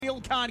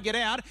can't get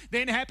out.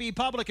 Then Happy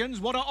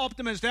Publicans. What an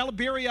optimist.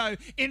 Alberio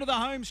into the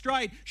home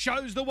straight.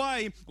 Shows the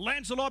way.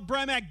 Lancelot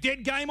Bromack.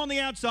 Dead game on the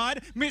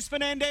outside. Miss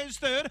Fernandez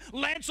third.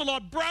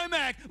 Lancelot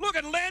Bromack. Look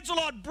at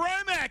Lancelot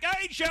Bromack.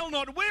 Age shall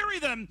not weary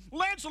them.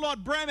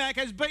 Lancelot Bromack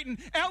has beaten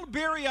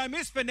Alberio,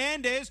 Miss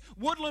Fernandez.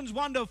 Woodlands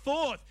Wonder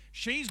fourth.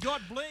 She's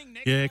got bling.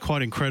 Yeah,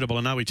 quite incredible.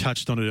 I know we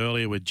touched on it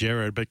earlier with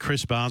Gerard, but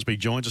Chris Barsby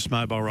joins us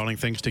mobile rolling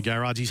thanks to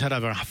Garrards. He's had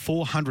over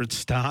 400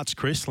 starts,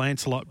 Chris.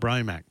 Lancelot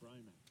Bromack.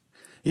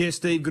 Yeah,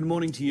 Steve, good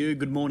morning to you.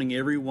 Good morning,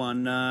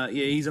 everyone.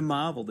 He's a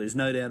marvel. There's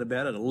no doubt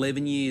about it.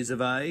 11 years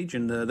of age,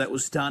 and that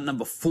was start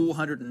number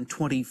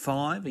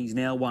 425. He's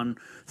now won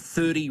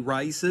 30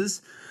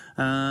 races.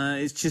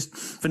 It's just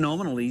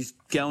phenomenal. He's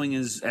going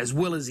as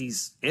well as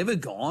he's ever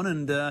gone,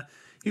 and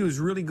he was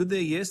really good there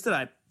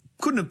yesterday.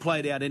 Couldn't have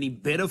played out any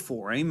better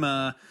for him.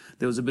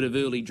 There was a bit of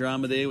early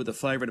drama there with the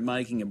favourite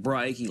making a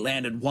break. He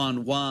landed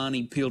 1-1.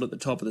 He peeled at the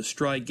top of the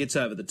straight, gets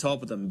over the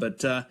top of them,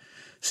 but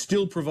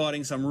still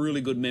providing some really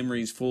good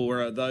memories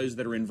for those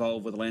that are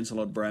involved with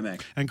Lancelot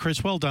Bromack. And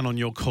Chris, well done on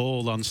your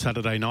call on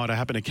Saturday night. I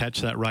happened to catch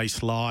that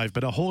race live,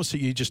 but a horse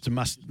that you just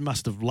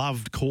must have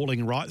loved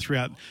calling right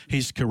throughout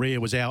his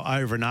career was Our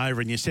Over and Over,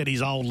 and you said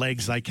his old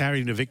legs, they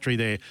carried him to victory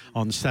there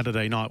on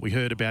Saturday night. We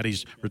heard about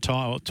his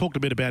retirement, talked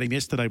a bit about him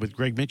yesterday with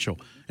Greg Mitchell,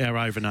 Our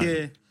Over and Over.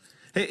 Yeah.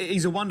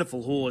 He's a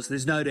wonderful horse,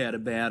 there's no doubt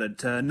about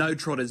it. No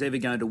trotter's ever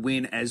going to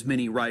win as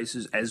many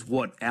races as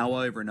what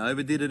Our Over and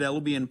Over did at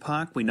Albion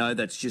Park. We know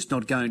that's just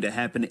not going to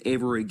happen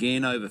ever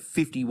again. Over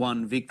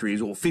 51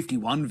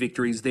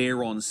 victories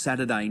there on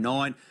Saturday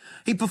night.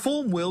 He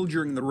performed well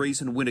during the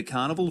recent Winter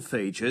Carnival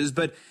features,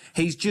 but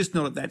he's just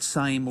not at that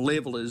same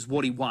level as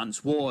what he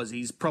once was.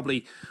 He's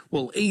probably,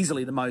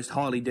 easily the most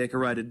highly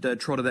decorated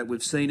trotter that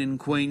we've seen in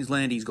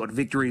Queensland. He's got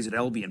victories at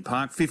Albion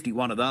Park,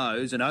 51 of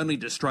those, and only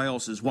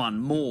Destrayos has won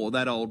more,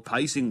 that old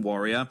pacing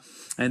warrior.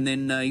 And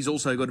then he's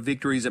also got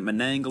victories at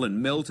Menangle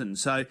and Melton.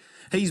 So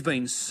he's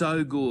been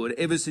so good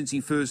ever since he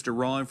first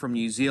arrived from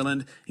New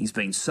Zealand. He's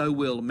been so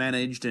well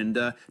managed, and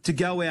to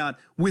go out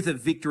with a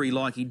victory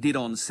like he did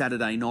on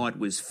Saturday night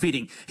was fitting.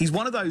 He's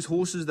one of those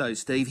horses, though,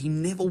 Steve. He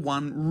never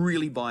won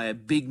really by a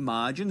big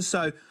margin,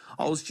 so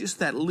I was just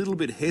that little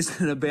bit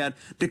hesitant about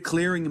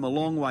declaring him a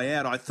long way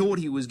out. I thought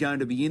he was going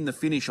to be in the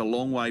finish a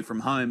long way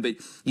from home, but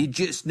you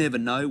just never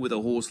know with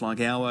a horse like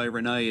Our Over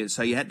and Over,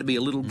 so you had to be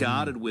a little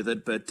guarded with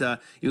it, but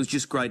it was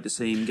just great to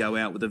see him go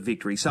out with a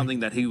victory,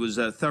 something that he was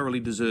thoroughly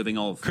deserving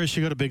of. Chris,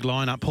 you got a big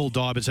lineup. Paul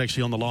Dybert's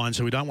actually on the line,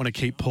 so we don't want to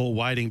keep Paul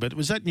waiting, but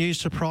was that news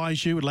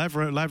surprise you with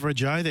Lavra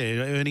Joe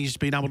there? Ernie's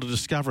been able to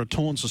discover a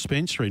torn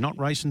suspensory, not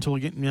race until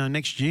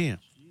next year.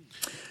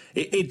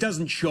 It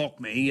doesn't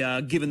shock me,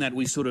 given that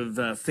we sort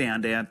of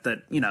found out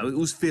that, it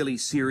was fairly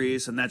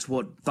serious, and that's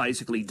what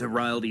basically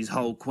derailed his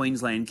whole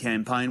Queensland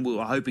campaign. We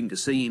were hoping to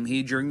see him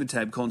here during the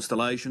Tab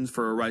Constellations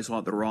for a race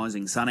like the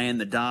Rising Sun and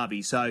the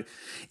Derby, so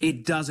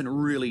it doesn't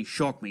really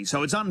shock me.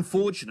 So it's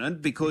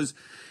unfortunate because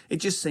it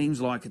just seems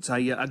like it's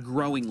a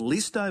growing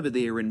list over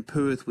there in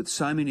Perth with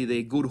so many of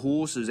their good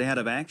horses out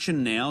of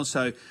action now.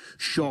 So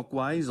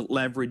Shockways,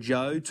 Lavra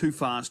Joe, Too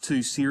Fast,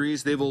 Too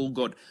Serious, they've all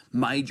got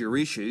major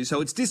issues.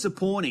 So it's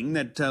disappointing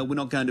that we're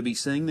not going to be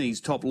seeing these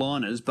top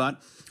liners,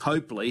 but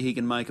hopefully he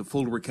can make a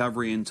full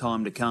recovery in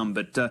time to come.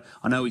 But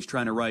I know his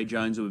trainer Ray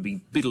Jones would be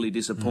bitterly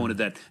disappointed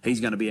that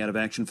he's going to be out of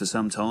action for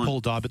some time.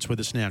 Paul Dybert's with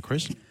us now,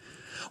 Chris.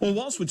 Well,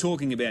 whilst we're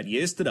talking about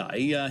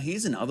yesterday,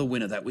 here's another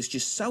winner that was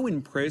just so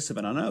impressive,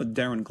 and I know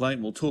Darren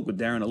Clayton, we'll talk with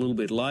Darren a little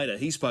bit later.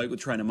 He spoke with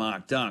trainer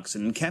Mark Dux,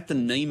 and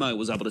Captain Nemo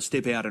was able to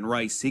step out in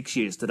race 6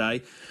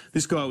 yesterday.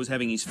 This guy was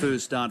having his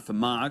first start for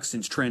Mark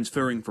since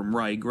transferring from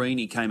Ray Green.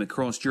 He came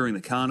across during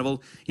the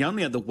carnival. He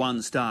only had the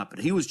one start, but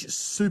he was just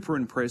super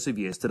impressive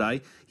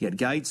yesterday. He had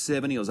gate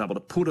 7. He was able to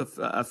put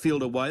a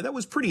field away. That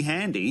was pretty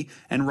handy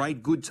and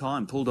rate good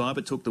time. Paul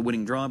Dybert took the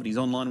winning drive, and he's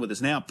online with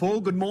us now. Paul,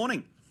 good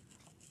morning.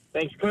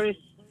 Thanks, Chris.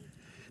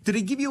 Did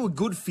he give you a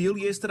good feel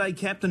yesterday,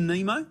 Captain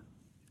Nemo?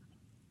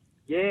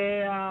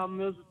 Yeah, it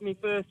was my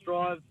first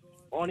drive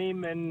on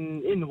him,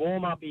 and in the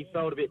warm-up he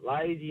felt a bit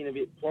lazy and a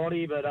bit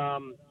ploddy, but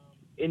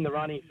in the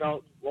run he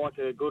felt like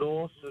a good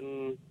horse,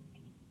 and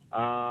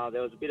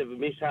there was a bit of a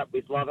mishap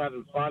with Love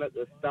Having Fun at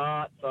the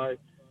start, so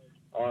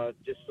I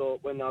just thought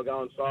when they were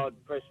going side,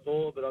 press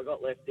forward, but I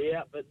got left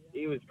out, but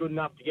he was good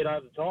enough to get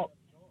over the top.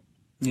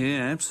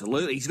 Yeah,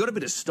 absolutely. He's got a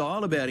bit of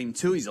style about him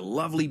too. He's a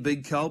lovely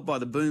big colt by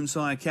the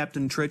Boomsire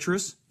Captain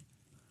Treacherous.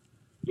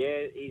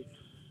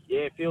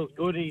 Yeah, feels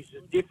good. He's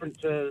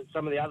different to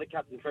some of the other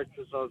Captain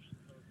Treacherous I've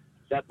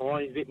sat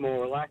behind. He's a bit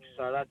more relaxed,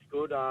 so that's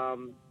good.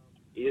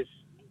 He's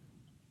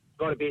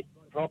got a bit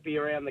proppy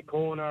around the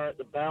corner at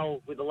the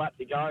bell with a lap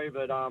to go,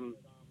 but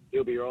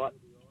he'll be right.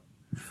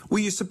 Were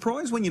you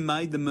surprised when you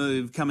made the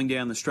move coming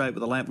down the straight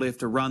with a lap left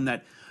to run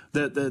that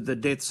the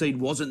death seed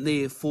wasn't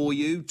there for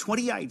you?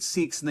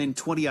 28.6 and then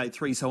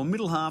 28.3, so a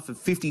middle half of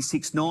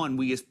 56.9.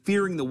 Were you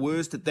fearing the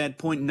worst at that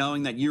point,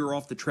 knowing that you were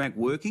off the track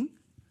working?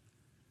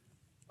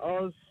 I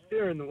was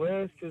fearing the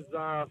worst because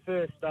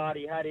first start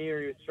he had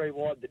here, he was 3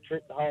 wide the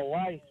trip the whole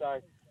way,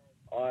 so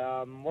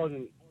I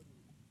wasn't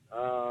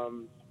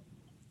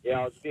yeah,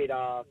 I was a bit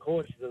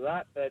cautious of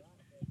that, but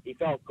he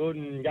felt good,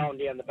 and going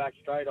down the back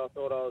straight, I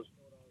thought I was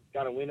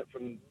going to win it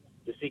from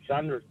the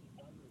 600.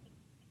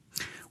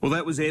 Well,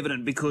 that was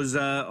evident because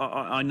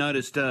I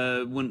noticed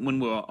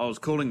when I was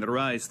calling the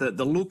race that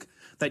the look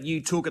that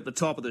you took at the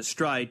top of the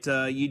straight,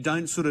 you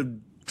don't sort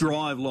of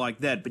drive like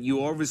that, but you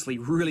were obviously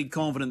really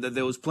confident that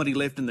there was plenty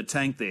left in the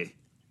tank there.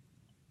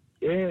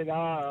 Yeah,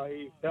 no,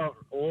 he felt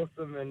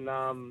awesome,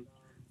 and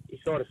he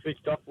sort of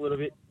switched off a little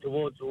bit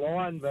towards the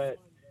line, but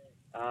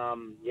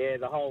yeah,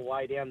 the whole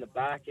way down the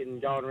back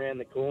and going around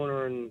the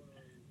corner, and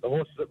the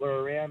horses that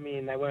were around me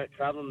and they weren't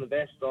travelling the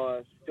best,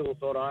 I still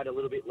thought I had a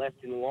little bit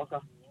left in the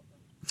locker.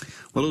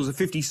 Well, it was a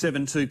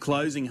 57.2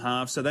 closing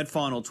half, so that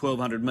final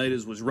 1,200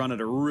 metres was run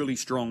at a really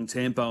strong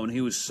tempo, and he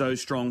was so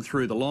strong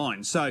through the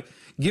line. So,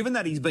 given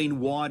that he's been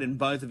wide in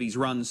both of his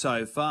runs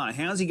so far,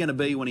 how's he going to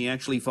be when he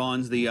actually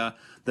finds the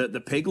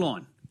peg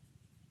line?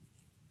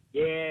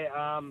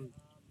 Yeah,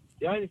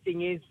 the only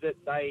thing is that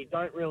they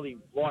don't really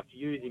like to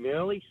use him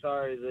early,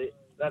 so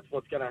that's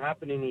what's going to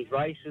happen in his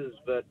races,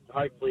 but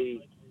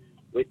hopefully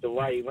with the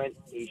way he went,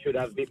 he should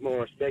have a bit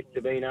more respect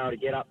to being able to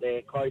get up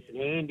there close and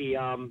handy.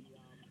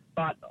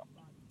 But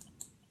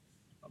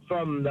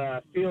from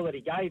the feel that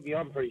he gave me,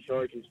 I'm pretty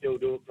sure he can still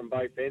do it from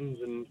both ends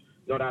and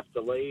not have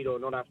to lead or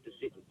not have to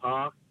sit and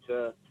park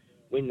to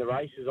win the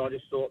races. I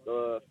just thought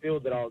the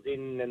field that I was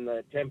in and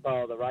the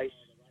tempo of the race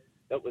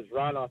that was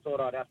run, I thought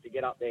I'd have to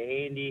get up there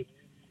handy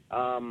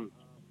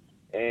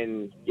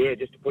and, yeah,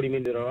 just to put him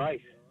into the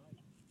race.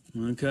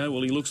 Okay,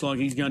 well, he looks like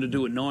he's going to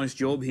do a nice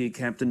job here,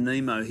 Captain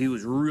Nemo. He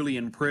was really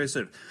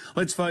impressive.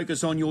 Let's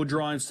focus on your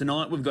drives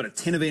tonight. We've got a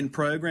 10-event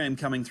program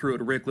coming through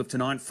at Redcliffe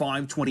tonight.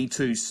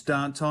 5:22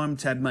 start time.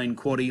 Tabmain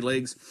Quaddie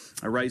legs.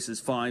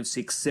 Races 5,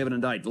 6, 7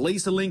 and 8.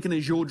 Lisa Lincoln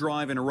is your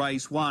drive in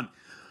race 1.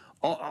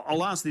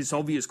 I'll ask this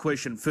obvious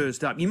question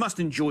first up. You must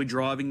enjoy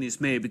driving this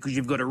mare because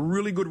you've got a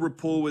really good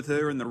rapport with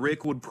her and the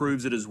record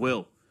proves it as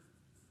well.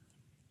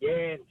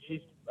 Yeah, she's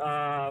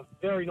a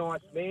very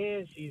nice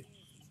mare. She's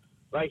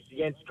raced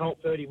against Colt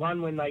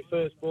 31 when they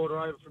first brought her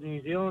over from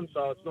New Zealand,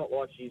 so it's not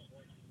like she's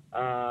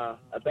a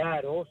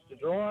bad horse to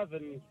drive,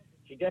 and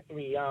she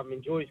definitely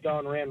enjoys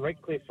going around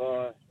Redcliffe.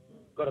 I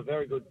got a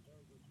very good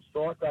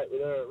strike rate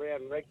with her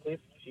around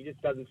Redcliffe. She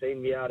just doesn't seem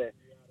to be able to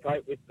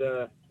cope with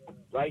the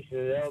racing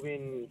at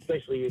Albion,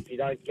 especially if you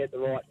don't get the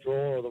right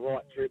draw or the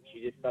right trip.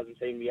 She just doesn't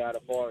seem to be able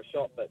to fire a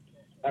shot, but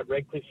at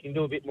Redcliffe she can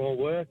do a bit more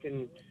work,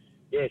 and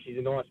yeah, she's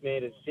a nice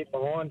mare to sit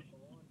behind.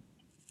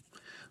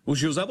 Well,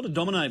 she was able to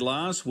dominate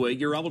last week.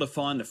 You were able to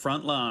find the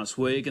front last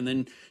week, and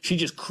then she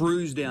just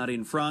cruised out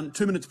in front.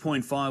 2 minutes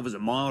 0.5 was a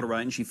mile to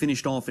rate, and she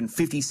finished off in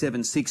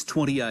 57.6,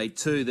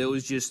 28.2. There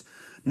was just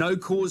no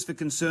cause for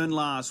concern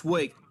last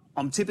week.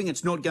 I'm tipping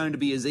it's not going to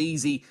be as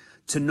easy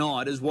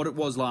tonight as what it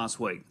was last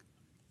week.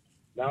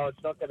 No,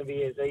 it's not going to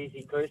be as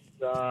easy, Chris.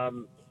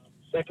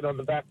 Second on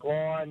the back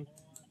line.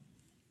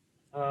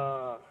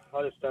 I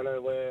just don't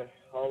know where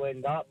I'll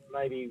end up.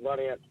 Maybe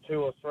one out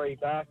 2 or 3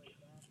 back.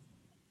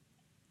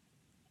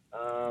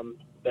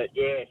 But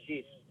yeah,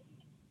 she's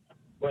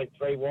went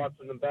 3 wide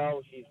from the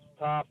bell. She's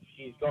tough.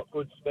 She's got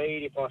good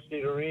speed if I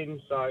sit her in.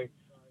 So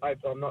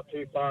hopefully I'm not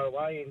too far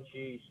away, and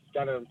she's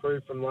going to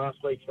improve from last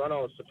week's run.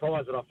 I was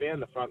surprised that I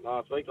found the front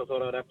last week. I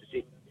thought I'd have to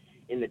sit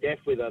in the death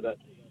with her, but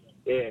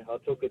yeah, I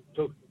took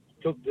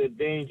the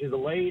advantage of the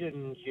lead,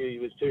 and she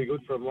was too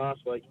good for him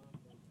last week.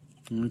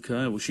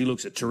 Okay, well, she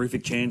looks a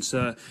terrific chance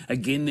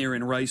again there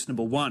in race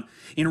number 1.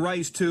 In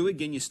race 2,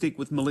 again, you stick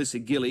with Melissa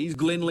Gillies.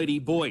 Glenletty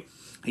Boy,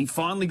 he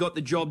finally got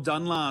the job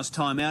done last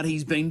time out.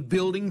 He's been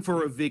building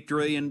for a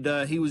victory, and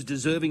he was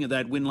deserving of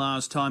that win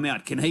last time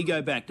out. Can he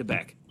go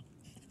back-to-back?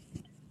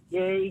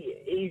 Yeah,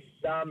 he's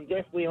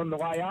definitely on the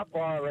way up.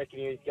 I reckon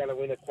he's going to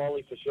win a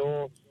quali for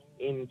sure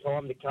in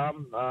time to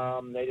come.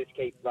 They just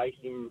keep racing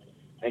him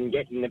and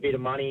getting a bit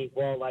of money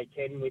while they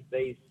can with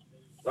these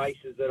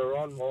races that are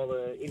on, while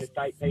the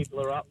interstate people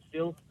are up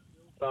still.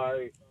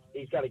 So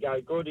he's going to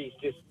go good. He's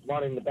just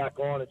one in the back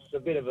line. It's a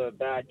bit of a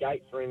bad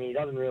gate for him. He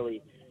doesn't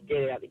really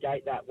get out the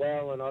gate that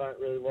well, and I don't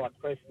really like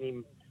pressing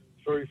him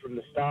through from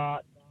the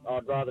start.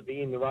 I'd rather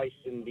be in the race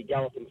and be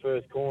galloping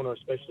first corner,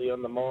 especially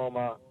on the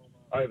mile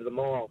over the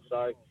mile.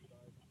 So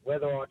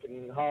whether I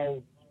can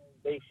hold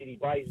Beef City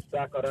Blazers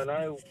back, I don't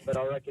know, but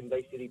I reckon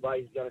Beef City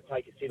Blazers is going to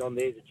take a sit on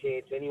There's a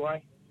Chance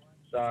anyway.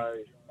 So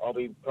I'll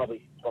be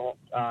probably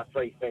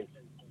 3 fence.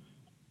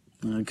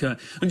 Okay.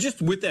 And just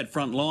with that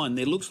front line,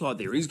 there looks like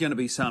there is going to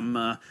be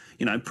some,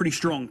 pretty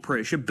strong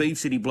pressure. Beef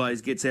City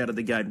Blaze gets out of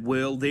the gate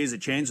well. There's a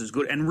Chance is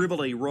good. And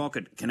Rivoli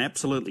Rocket can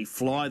absolutely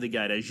fly the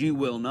gate, as you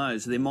well know.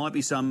 So there might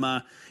be some,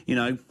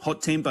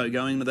 hot tempo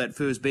going into that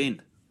first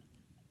bend.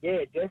 Yeah,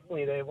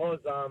 definitely there was.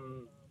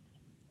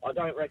 I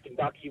don't reckon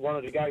Duxie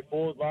wanted to go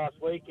forward last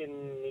week,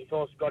 and his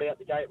horse got out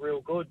the gate real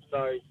good.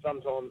 So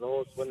sometimes the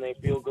horse, when they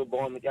feel good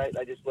behind the gate,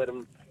 they just let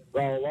them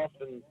roll off,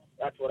 and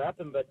that's what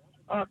happened. But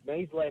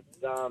Mees leaves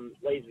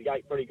the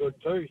gate pretty good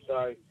too.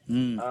 So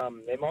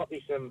there might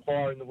be some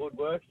fire in the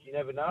woodworks. You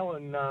never know.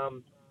 And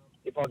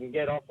if I can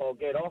get off, I'll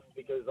get off,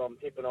 because I'm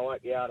tipping I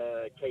won't be able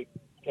to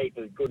keep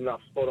a good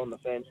enough spot on the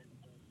fence.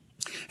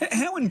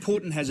 How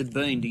important has it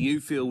been, do you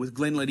feel, with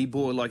Glenletty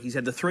Boy? Like, he's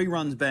had the 3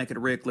 runs back at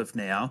Redcliffe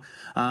now,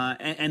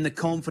 and the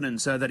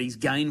confidence that he's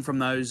gained from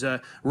those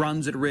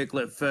runs at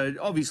Redcliffe.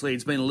 Obviously,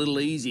 it's been a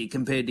little easier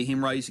compared to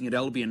him racing at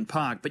Albion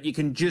Park, but you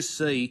can just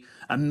see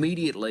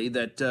immediately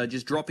that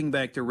just dropping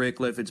back to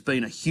Redcliffe, it's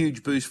been a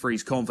huge boost for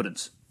his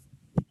confidence.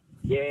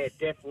 Yeah,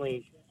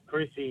 definitely.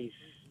 Chris, he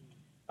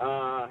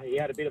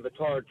had a bit of a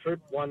torrid trip.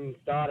 One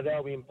start at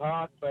Albion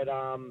Park, but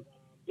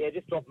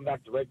just dropping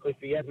back to Redcliffe,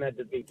 he hasn't had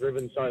to be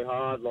driven so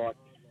hard,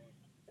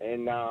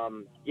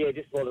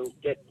 just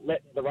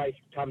let the race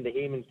come to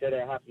him instead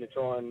of having to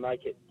try and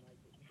make it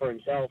for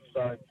himself.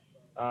 So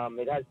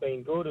it has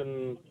been good,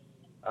 and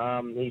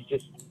he's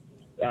just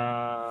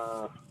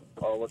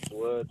what's the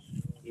word?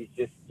 It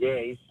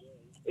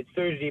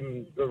suited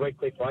him, the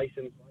Redcliffe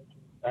racing,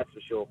 that's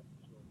for sure.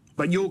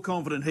 But you're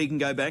confident he can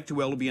go back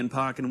to Albion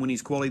Park and win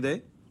his quali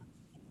there?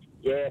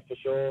 Yeah, for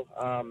sure.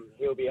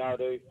 He'll be able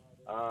to.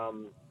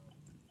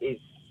 He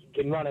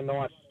can run a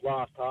nice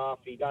last half.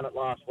 He done it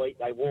last week.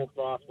 They walked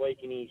last week,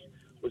 and he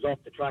was off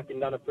the track and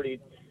done a pretty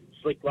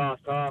slick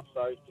last half.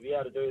 So to be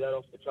able to do that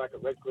off the track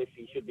at Redcliffe,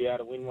 he should be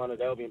able to win one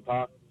at Albion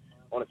Park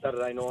on a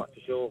Saturday night for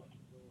sure.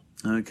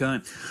 Okay.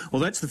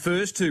 Well, that's the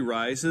first 2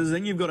 races.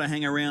 Then you've got to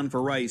hang around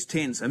for race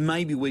 10. So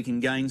maybe we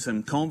can gain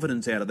some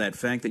confidence out of that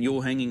fact that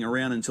you're hanging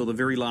around until the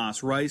very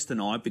last race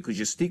tonight, because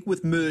you stick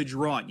with Merge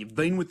Right. You've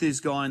been with this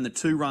guy in the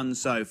 2 runs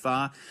so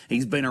far.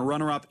 He's been a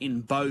runner-up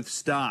in both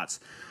starts.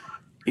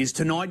 Is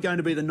tonight going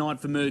to be the night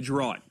for Merge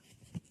Right?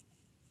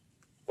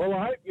 Well,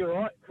 I hope you're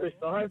right, Chris.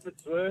 I hope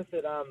it's worth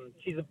it.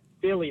 She's a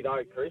filly,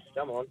 though, Chris.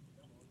 Come on.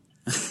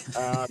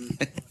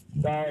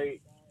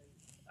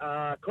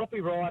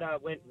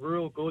 Copywriter went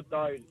real good,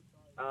 though,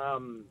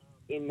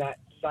 in that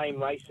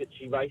same race that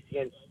she raced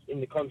against in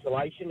the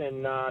Consolation,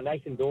 and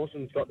Nathan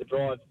Dawson's got the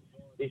drive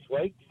this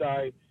week.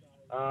 So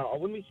I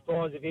wouldn't be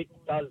surprised if it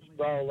does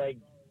throw a leg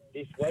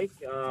this week.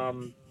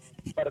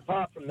 But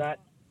apart from that,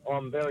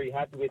 I'm very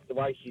happy with the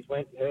way she's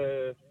went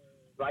her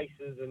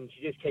races, and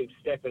she just keeps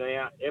stepping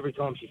out. Every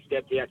time she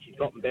stepped out, she's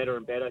gotten better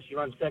and better. She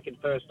runs second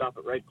first up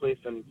at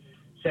Redcliffe and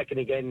second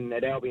again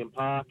at Albion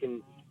Park,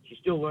 and she's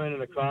still learning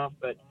her craft,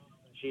 but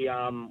she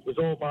was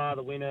all bar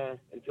the winner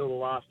until the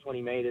last 20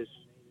 metres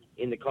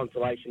in the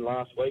Consolation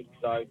last week.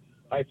 So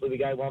hopefully we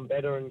go one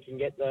better and can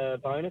get the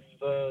bonus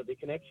for the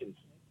connections.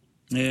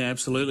 Yeah,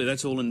 absolutely.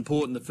 That's all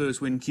important. The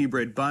first win,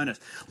 Q-Bred bonus.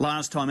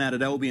 Last time out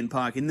at Albion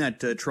Park in that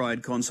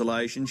Triad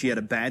Consolation, she had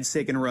a bad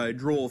second row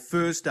draw.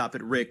 First up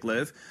at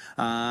Redcliffe,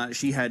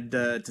 she had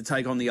to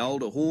take on the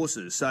older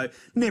horses. So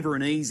never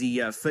an easy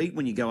feat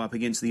when you go up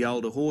against the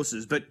older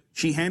horses. But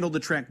she handled the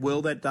track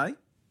well that day?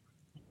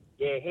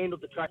 Yeah, handled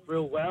the track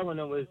real well, and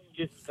it was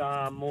just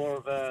more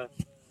of a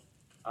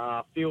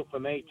feel for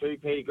me too.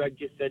 Peter Gregg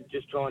just said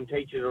just try and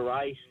teach her to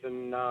race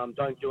and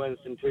don't do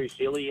anything too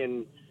silly,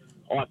 and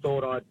I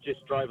thought I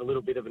just drove a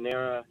little bit of an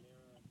error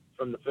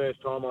from the first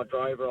time I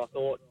drove her. I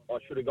thought I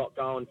should have got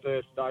going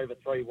first over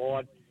 3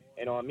 wide,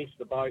 and I missed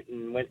the boat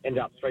and ended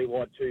up 3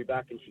 wide, 2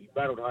 back, and she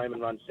rattled home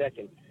and run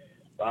second.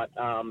 But,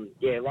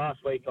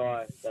 last week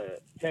the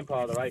tempo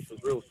of the race was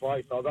real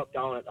slow, so I got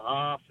going at the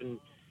half, and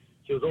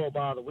she was all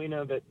bar the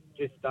winner, but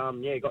just,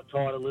 got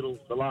tired a little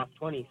the last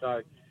 20.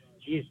 So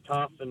she is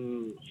tough,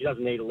 and she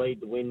doesn't need to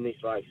lead to win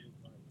this race.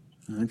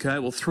 Okay,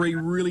 well, 3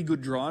 really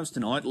good drives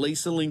tonight.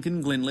 Lisa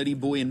Lincoln, Glenletty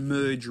Boy and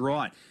Merge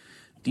Right.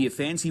 Do you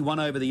fancy one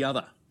over the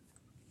other?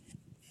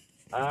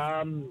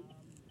 I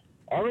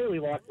really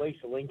like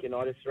Lisa Lincoln.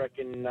 I just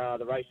reckon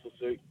the race will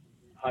suit,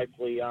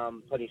 hopefully,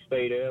 plenty of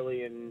speed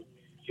early, and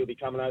she'll be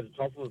coming over the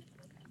top of them.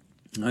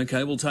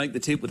 Okay, we'll take the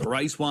tip with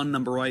race 1,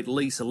 number 8,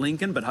 Lisa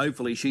Lincoln, but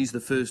hopefully she's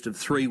the first of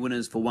 3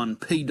 winners for one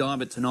P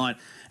Diver tonight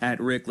at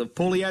Redcliffe.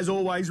 Paulie, as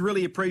always,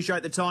 really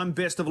appreciate the time.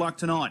 Best of luck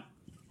tonight.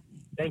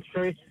 Thanks,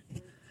 Chris.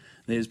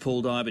 There's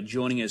Paul Diver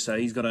joining us.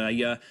 He's got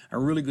a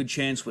really good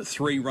chance with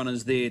 3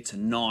 runners there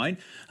tonight.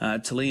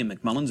 Talia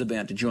McMullen's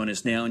about to join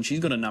us now, and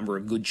she's got a number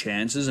of good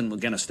chances. And we're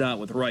going to start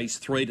with race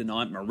 3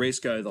 tonight.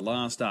 Moresco, the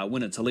last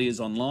winner. Talia's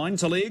online.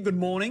 Talia, good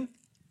morning.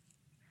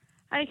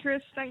 Hey,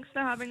 Chris. Thanks for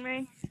having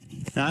me.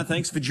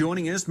 Thanks for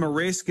joining us.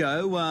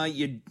 Moresco,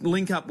 you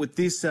link up with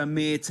this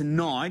mare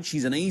tonight.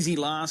 She's an easy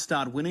last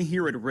start winner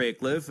here at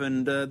Redcliffe,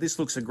 and this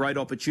looks a great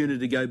opportunity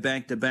to go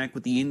back-to-back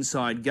with the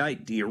inside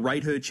gate. Do you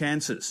rate her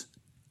chances?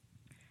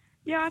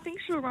 Yeah, I think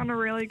she'll run a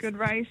really good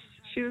race.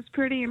 She was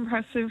pretty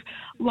impressive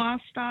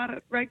last start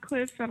at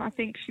Redcliffe, and I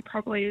think she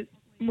probably is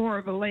more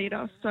of a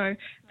leader, so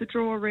the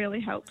draw really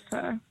helps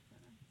her.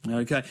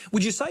 Okay.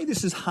 Would you say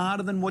this is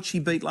harder than what she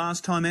beat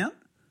last time out?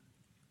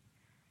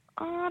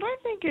 I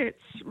don't think it's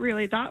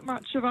really that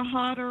much of a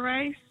harder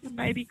race.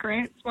 Maybe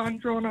Grant's one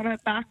drawn on her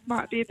back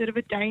might be a bit of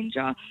a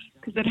danger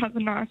because it has a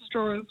nice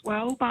draw as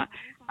well, but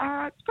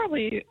it's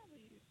probably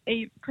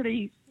a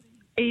pretty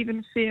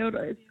even field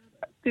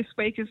this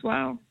week as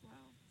well.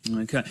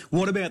 Okay.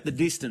 What about the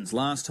distance?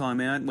 Last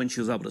time out, when she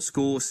was able to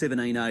score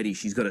 1780,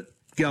 she's got to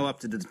go up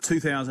to the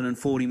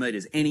 2,040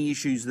 metres. Any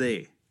issues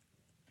there?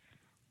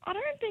 I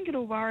don't think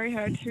it'll worry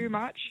her too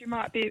much. She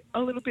might be a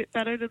little bit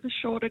better to the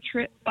shorter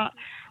trip, but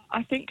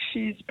I think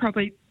she's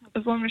probably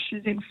as long as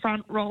she's in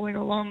front rolling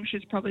along,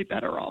 she's probably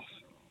better off.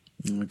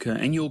 Okay,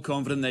 and you're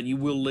confident that you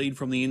will lead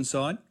from the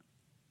inside?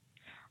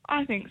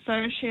 I think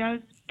so. She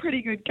has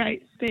pretty good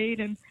gate speed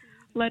and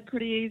led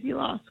pretty easy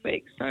last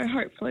week, so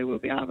hopefully we'll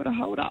be able to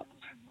hold up.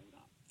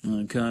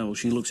 Okay, well,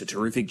 she looks a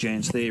terrific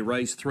chance there.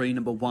 Race 3,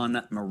 number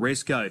 1,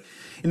 Moresco.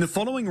 In the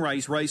following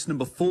race, race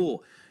number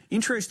 4,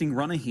 interesting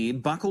runner here,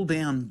 Buckle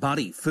Down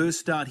Buddy. First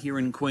start here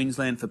in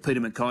Queensland for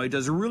Peter McKay.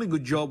 Does a really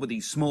good job with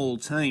his small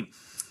team.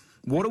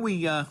 What do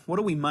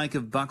we make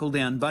of Buckle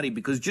Down Buddy?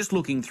 Because just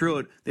looking through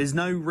it, there's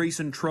no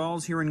recent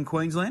trials here in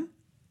Queensland?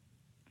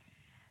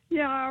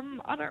 Yeah,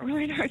 I don't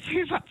really know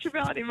too much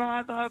about him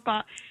either,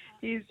 but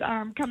he's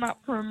come up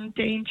from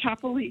Dean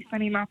Chapel. He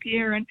sent him up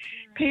here, and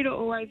Peter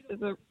always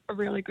does a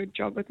really good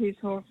job with his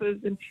horses,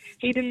 and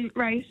he didn't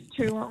race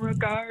too long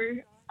ago,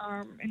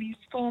 and his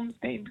form's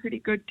been pretty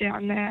good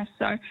down there.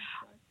 So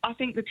I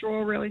think the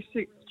draw really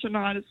suits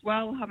tonight as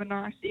well. Have a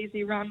nice,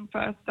 easy run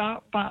first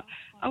up, but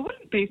I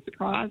wouldn't be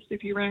surprised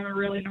if he ran a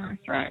really nice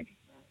race.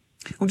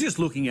 Well, just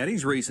looking at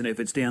his recent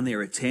efforts down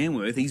there at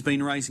Tamworth, he's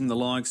been racing the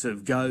likes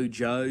of Go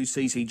Joe,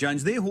 CC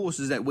Jones. They're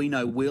horses that we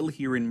know well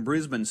here in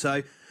Brisbane.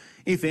 So,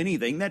 if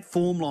anything, that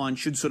form line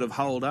should sort of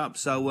hold up.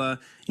 So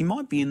he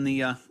might be in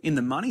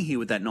the money here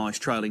with that nice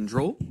trailing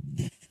draw.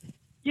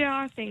 Yeah,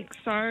 I think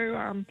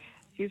so.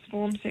 His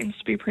form seems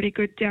to be pretty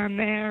good down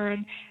there,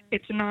 and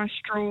it's a nice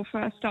draw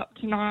first up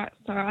tonight.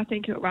 So I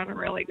think he'll run a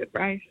really good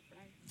race.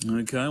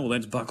 Okay, well,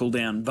 that's Buckle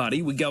Down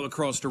Buddy. We go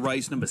across to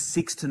race number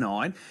 6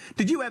 tonight.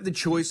 Did you have the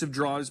choice of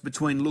drives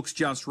between Looks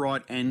Just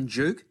Right and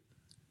Duke?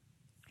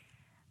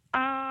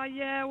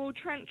 Yeah, well,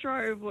 Trent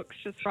drove Looks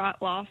Just Right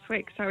last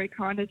week, so we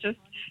kind of just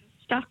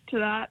stuck to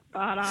that.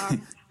 But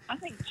I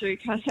think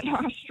Duke has a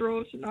nice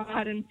draw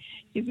tonight, and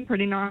he's a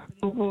pretty nice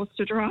little horse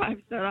to drive,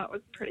 so that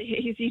was a pretty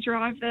easy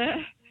drive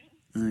there.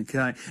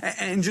 Okay,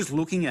 and just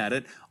looking at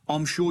it,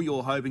 I'm sure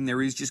you're hoping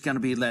there is just going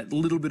to be that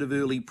little bit of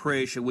early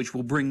pressure which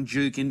will bring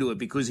Duke into it,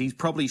 because he's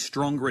probably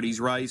stronger at his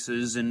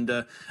races, and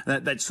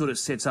that sort of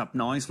sets up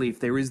nicely if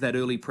there is that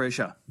early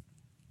pressure.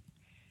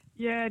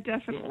 Yeah,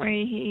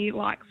 definitely. He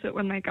likes it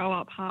when they go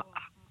up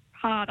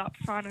hard up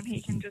front, and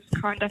he can just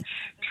kind of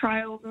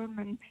trail them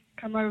and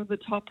come over the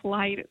top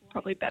late. It's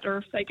probably better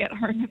if they get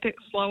home a bit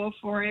slower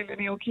for him, and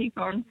he'll keep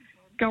on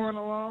going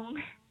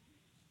along.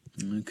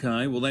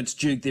 Okay, well, that's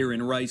Duke there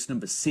in race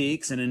number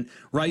 6. And in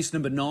race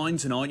number 9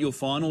 tonight, your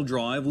final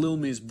drive, Lil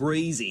Miss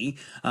Breezy.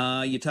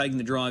 You're taking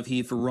the drive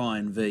here for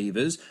Ryan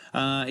Vevers.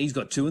 He's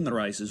got 2 in the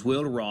race as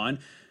well, Ryan.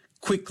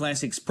 Quick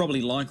Classic's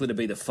probably likely to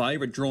be the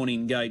favourite, drawn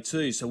in gate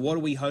 2. So what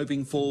are we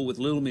hoping for with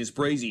Lil Miss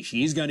Breezy?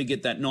 She is going to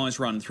get that nice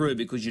run through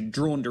because you're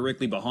drawn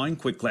directly behind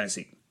Quick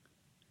Classic.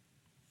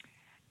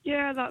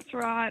 Yeah, that's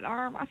right.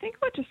 I think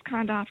we'll just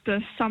kind of have to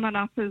sum it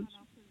up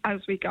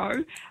as we go.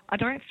 I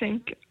don't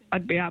think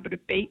I'd be able to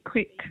beat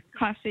Quick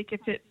Classic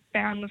if it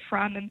found the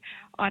front, and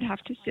I'd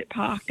have to sit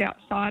parked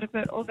outside of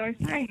it. Although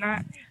saying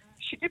that,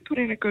 she did put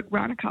in a good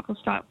run a couple of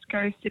starts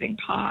ago sitting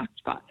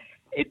parked, but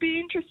it'd be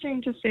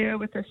interesting to see her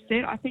with a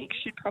sit. I think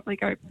she'd probably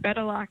go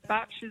better like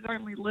that. She's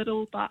only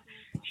little, but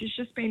she's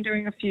just been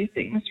doing a few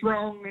things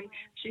wrong, and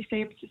she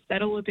seems to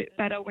settle a bit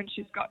better when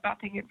she's got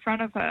nothing in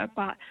front of her.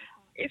 But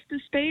if the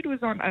speed was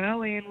on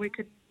early and we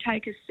could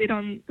take a sit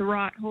on the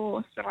right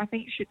horse, then I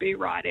think she'd be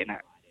right in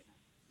it.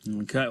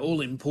 Okay,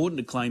 all important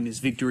to claim this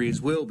victory as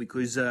well,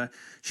 because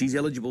she's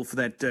eligible for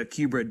that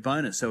Q-Bred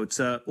bonus, so it's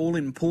all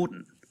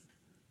important.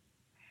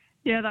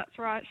 Yeah, that's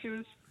right. She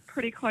was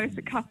pretty close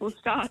a couple of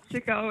starts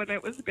ago, and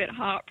it was a bit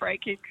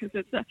heartbreaking because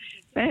it's a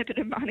fair bit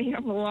of money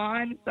on the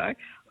line, so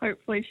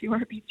hopefully she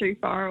won't be too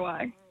far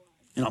away.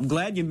 And I'm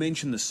glad you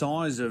mentioned the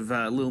size of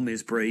Lil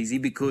Miss Breezy,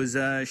 because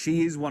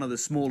she is one of the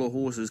smaller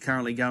horses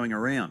currently going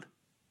around.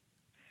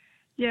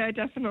 Yeah,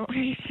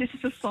 definitely. She's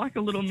just like a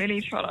little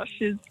mini trotter.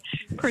 She's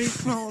pretty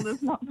small.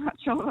 There's not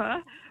much of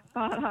her.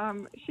 But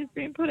she's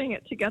been putting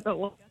it together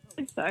well,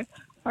 so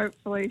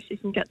hopefully she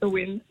can get the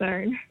win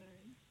soon.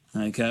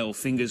 Okay, well,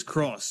 fingers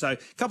crossed. So a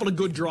couple of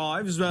good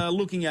drives.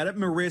 Looking at it,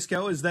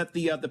 Moresco, is that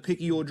the pick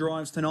of your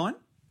drives tonight?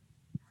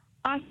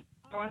 I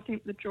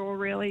think the draw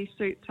really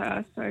suits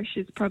her, so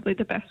she's probably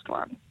the best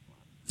one.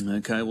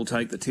 Okay, we'll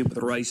take the tip with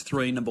race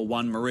 3, number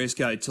 1,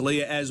 Moresco.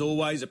 Talia, as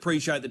always,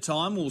 appreciate the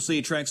time. We'll see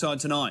you trackside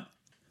tonight.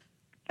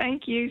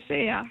 Thank you.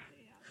 See ya.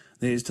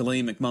 There's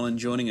Talia McMullen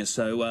joining us.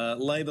 So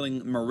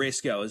labelling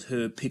Moresco as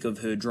her pick of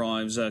her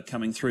drives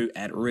coming through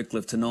at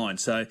Redcliffe tonight.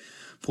 So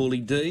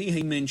Paulie D,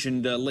 he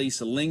mentioned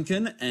Lisa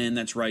Lincoln, and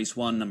that's race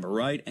 1,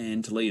 number 8.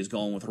 And Talia's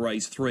gone with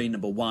race 3,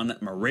 number 1,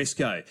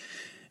 Moresco.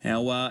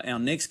 Our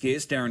next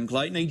guest, Darren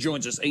Clayton, he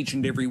joins us each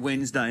and every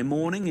Wednesday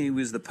morning. He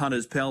was the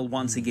punter's pal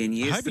once again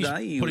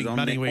yesterday. He was on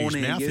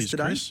air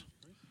yesterday. Chris.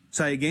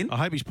 Say again? I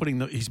hope he's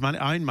putting his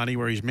own money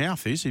where his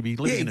mouth is. He'd be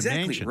living in a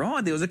mansion. Exactly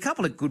right. There was a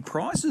couple of good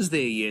prices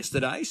there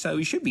yesterday, so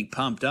he should be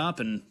pumped up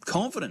and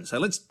confident. So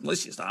let's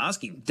just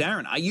ask him.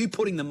 Darren, are you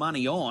putting the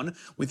money on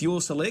with your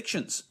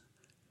selections?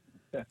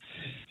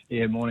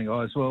 Yeah, morning,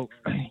 guys. Well,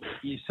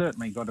 you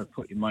certainly got to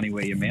put your money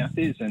where your mouth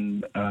is,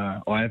 and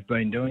I have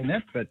been doing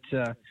that. But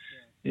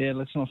yeah,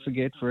 let's not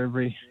forget for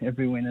every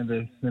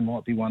winner there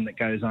might be one that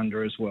goes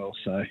under as well.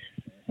 So,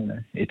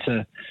 it's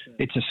a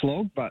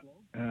slog, but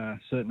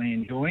certainly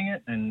enjoying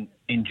it and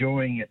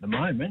enjoying at the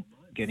moment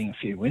getting a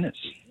few winners.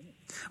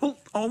 Well,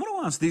 I want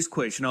to ask this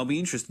question. I'll be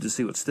interested to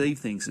see what Steve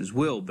thinks as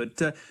well.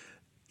 But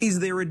is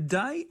there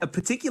a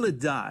particular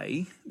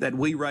day that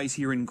we race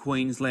here in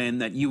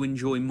Queensland that you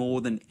enjoy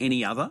more than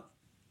any other?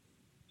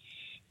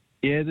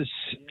 Yeah,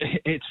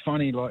 it's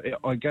funny. Like,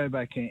 I go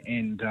back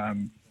and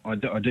I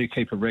do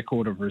keep a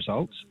record of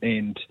results,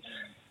 and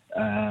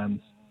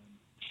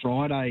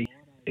Friday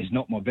is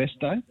not my best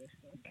day.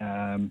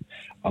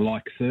 I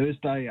like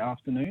Thursday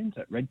afternoons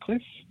at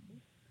Redcliffe,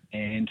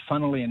 and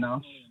funnily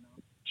enough,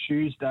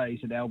 Tuesdays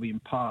at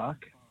Albion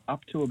Park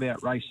up to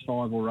about race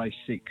 5 or race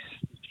 6.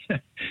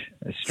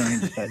 As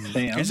strange as that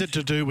sounds. Is it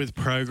to do with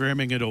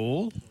programming at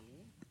all?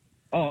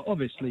 Oh,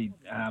 obviously,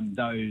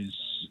 those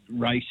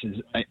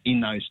races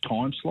in those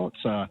time slots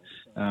are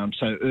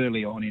so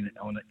early on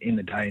in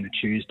the day. And a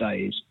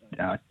Tuesday is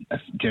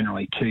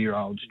generally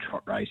 2-year-olds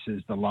trot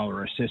races, the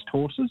lower assessed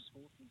horses.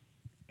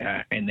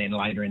 And then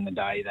later in the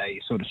day, they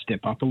sort of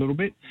step up a little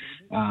bit.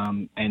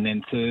 And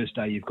then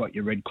Thursday, you've got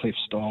your Redcliffe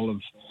style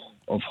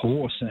of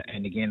horse,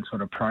 and again,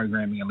 sort of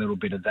programming a little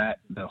bit of that.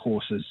 The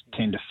horses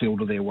tend to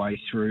filter their way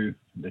through.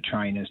 The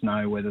trainers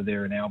know whether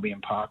they're an Albion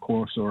Park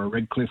horse or a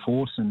Redcliffe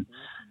horse, and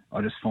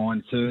I just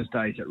find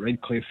Thursdays at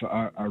Redcliffe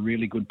are a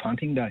really good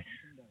punting day.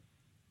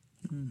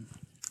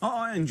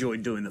 I enjoy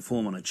doing the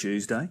form on a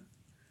Tuesday.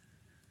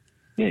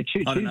 Yeah,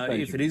 I don't know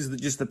if it is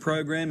just the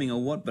programming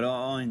or what, but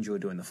I enjoy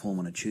doing the form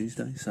on a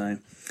Tuesday. So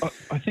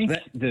I think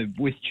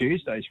with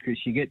Tuesdays, Chris,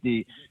 you get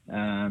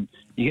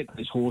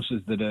those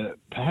horses that are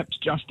perhaps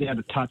just out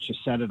of touch a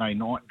Saturday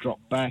night drop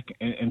back,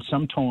 and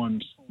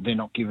sometimes they're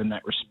not given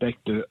that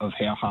respect of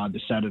how hard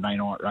the Saturday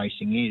night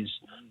racing is,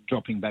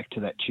 dropping back to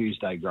that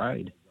Tuesday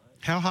grade.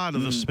 How hard are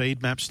the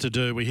speed maps to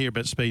do? We hear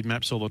about speed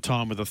maps all the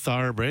time with the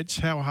thoroughbreds.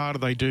 How hard are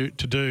they to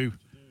do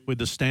with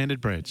the standard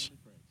breds?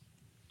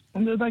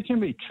 And they can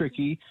be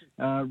tricky.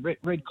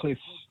 Redcliffe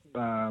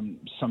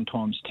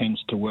sometimes tends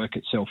to work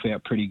itself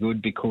out pretty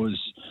good because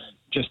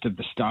just of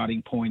the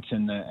starting points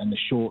and the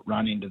short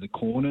run into the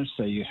corners.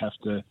 So you have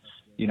to,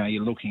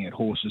 you're looking at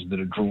horses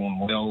that are drawn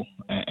well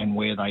and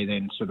where they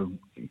then sort of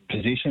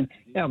position.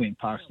 Albion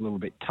Park's a little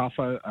bit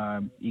tougher.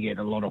 You get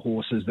a lot of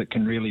horses that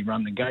can really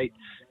run the gate.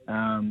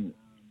 You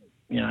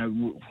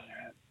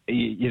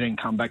then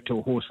come back to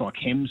a horse like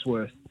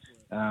Hemsworth.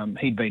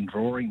 He'd been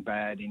drawing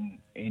bad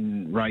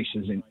in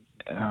races, in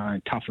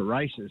tougher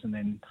races, and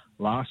then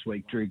last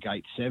week drew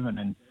gate 7,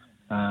 and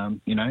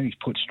he's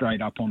put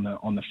straight up on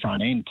the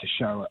front end to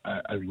show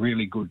a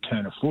really good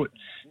turn of foot.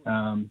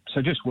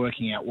 So just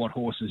working out what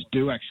horses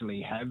do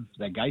actually have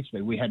their gate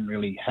speed. We hadn't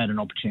really had an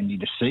opportunity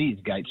to see his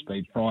gate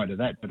speed prior to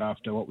that, but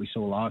after what we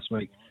saw last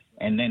week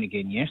and then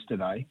again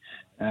yesterday,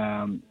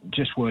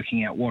 just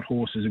working out what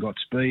horses have got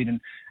speed.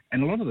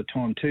 And a lot of the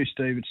time too,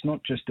 Steve, it's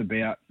not just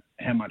about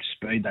how much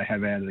speed they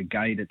have out of the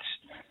gate.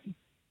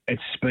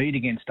 It's speed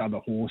against other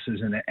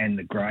horses and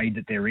the grade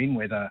that they're in,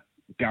 whether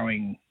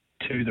going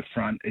to the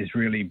front is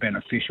really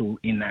beneficial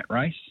in that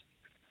race.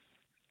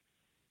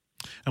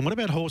 And what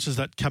about horses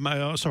that come...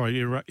 sorry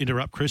to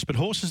interrupt, Chris, but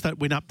horses that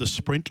win up the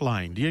sprint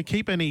lane, do you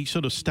keep any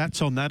sort of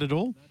stats on that at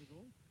all?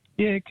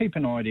 Yeah, keep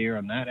an idea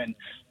on that.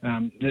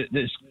 And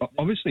there's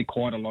obviously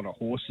quite a lot of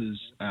horses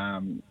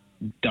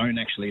don't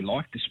actually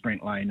like the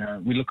sprint lane.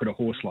 We look at a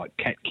horse like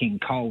Cat King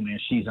Cole. Now,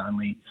 she's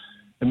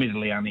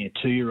admittedly only a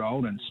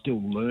 2-year-old and still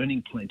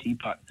learning plenty,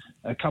 but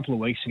a couple of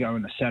weeks ago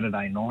in the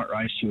Saturday night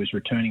race, she was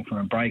returning from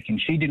a break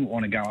and she didn't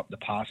want to go up the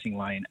passing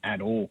lane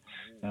at all.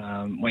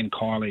 When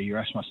Kylie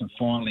Erasmussen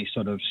finally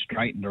sort of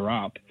straightened her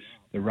up,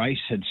 the race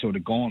had sort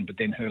of gone, but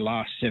then her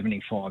last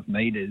 75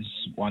 metres,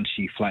 once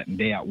she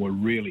flattened out, were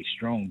really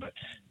strong. But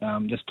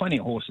there's plenty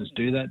of horses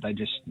do that.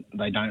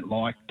 They don't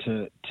like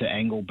to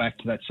angle back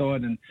to that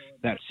side. And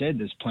that said,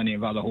 there's plenty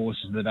of other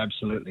horses that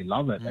absolutely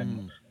love it.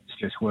 And it's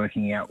just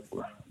working out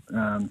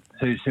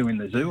who's who in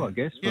the zoo, I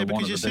guess. Yeah,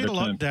 because you see it a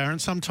lot, Darren.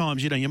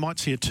 Sometimes, you might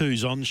see a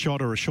 2's on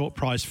shot or a short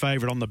price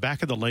favourite on the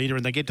back of the leader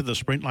and they get to the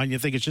sprint lane. You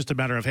think it's just a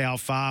matter of how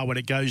far when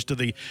it goes to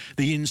the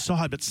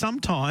inside. But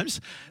sometimes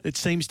it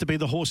seems to be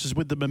the horses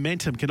with the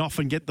momentum can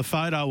often get the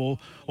photo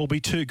or be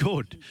too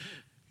good.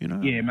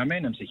 Yeah,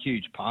 momentum's a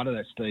huge part of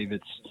that, Steve.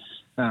 It's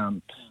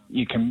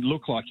you can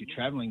look like you're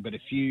travelling, but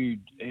if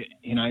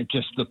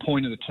just the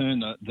point of the turn,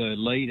 the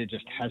leader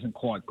just hasn't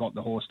quite got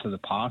the horse to the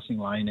passing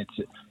lane,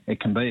 it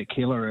can be a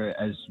killer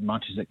as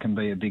much as it can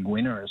be a big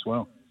winner as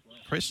well.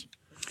 Chris?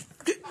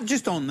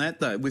 Just on that,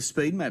 though, with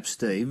speed maps,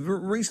 Steve,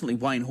 recently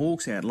Wayne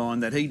Hawkes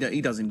outlined that he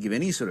doesn't give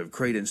any sort of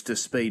credence to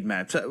speed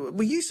maps.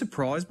 Were you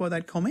surprised by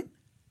that comment?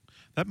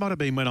 That might have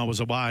been when I was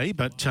away,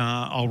 but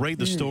I'll read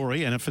the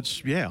story, and if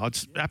it's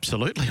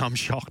absolutely, I'm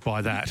shocked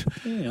by that.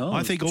 Yeah,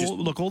 I think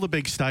all the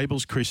big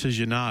stables, Chris, as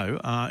you know,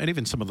 and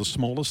even some of the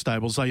smaller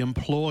stables, they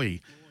employ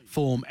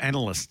form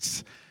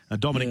analysts.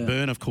 Dominic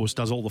Byrne, of course,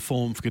 does all the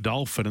form for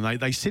Godolphin, and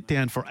they sit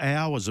down for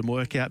hours and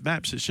work out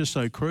maps. It's just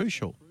so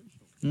crucial.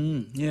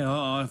 Yeah,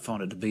 I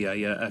find it to be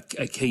a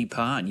key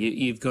part.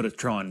 You've got to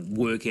try and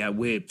work out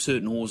where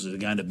certain horses are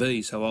going to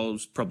be. So I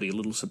was probably a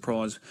little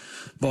surprised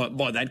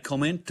by that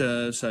comment.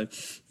 So,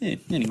 yeah,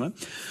 anyway.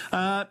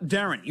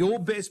 Darren, your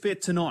best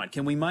bet tonight.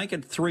 Can we make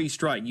it 3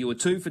 straight? You were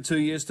 2 for 2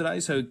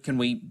 yesterday, so can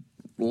we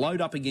load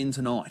up again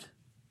tonight?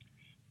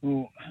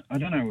 Well, I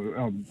don't know.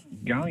 I'm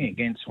going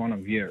against one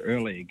of your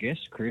earlier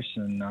guests, Chris,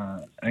 and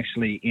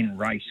actually in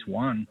race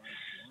 1,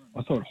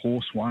 I thought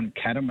horse 1,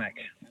 Catamac,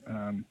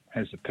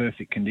 has the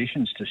perfect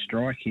conditions to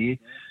strike here.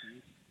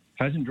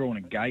 Hasn't drawn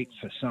a gate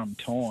for some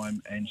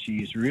time, and she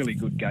is really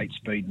good gate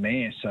speed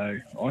mare. So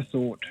I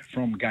thought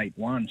from gate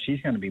 1,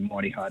 she's going to be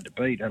mighty hard to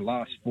beat. Her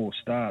last 4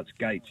 starts,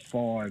 gates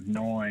 5,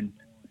 9,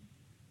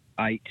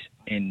 8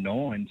 and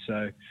 9.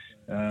 So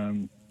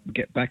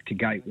get back to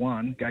gate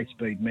 1, gate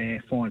speed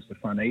mare finds the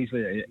front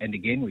easily. And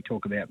again, we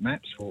talk about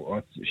maps.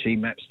 She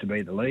maps to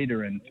be the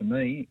leader, and for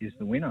me is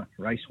the winner.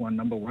 Race 1,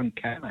 number 1,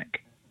 Catamac.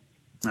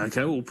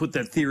 Okay, we'll put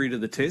that theory to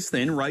the test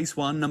then. Race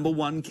 1, number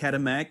 1,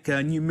 Catamac.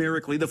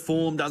 Numerically, the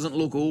form doesn't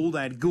look all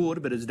that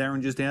good, but as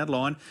Darren just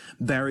outlined,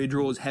 barrier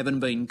draws haven't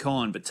been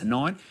kind. But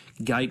tonight,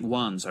 gate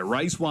 1. So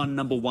race 1,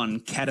 number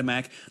 1,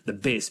 Catamac, the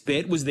best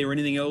bet. Was there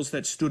anything else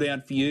that stood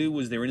out for you?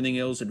 Was there anything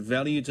else at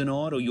value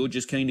tonight? Or you're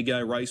just keen to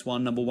go race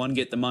 1, number 1,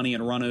 get the money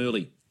and run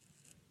early?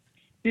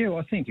 Yeah, well,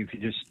 I think if you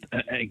just,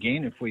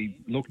 again, if we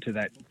look to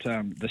that,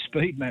 the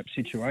speed map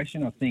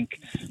situation, I think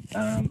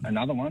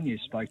another one, you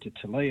spoke to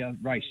Talia,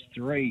 race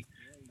 3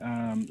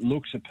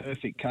 looks a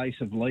perfect case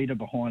of leader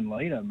behind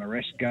leader.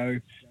 Moresco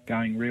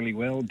going really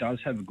well, does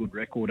have a good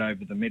record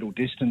over the middle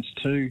distance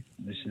too.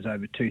 This is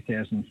over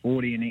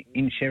 2040, and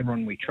in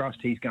Chevron We Trust,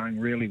 he's going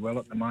really well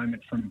at the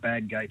moment from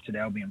bad gates at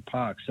Albion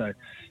Park. So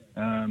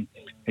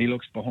he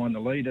looks behind the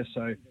leader,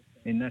 so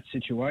in that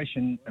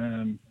situation,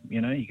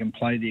 you can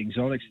play the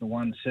exotics, the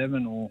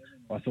 1-7, or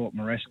I thought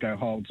Moresco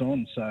holds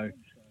on. So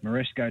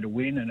Moresco to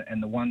win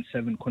and the 1-7,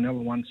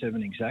 Quinella 1-7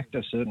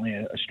 Exacta, certainly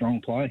a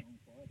strong play.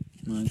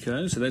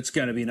 Okay, so that's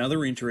going to be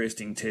another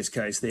interesting test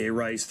case there,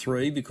 race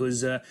 3,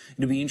 because it'll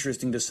be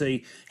interesting to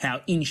see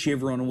how In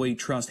Chevron We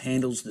Trust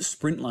handles the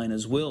sprint lane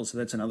as well. So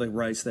that's another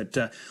race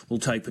that we'll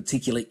take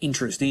particular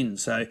interest in.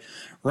 So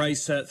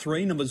race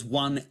 3, numbers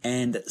 1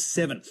 and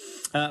 7.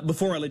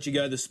 Before I let you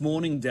go this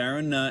morning,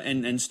 Darren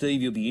and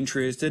Steve, you'll be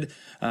interested.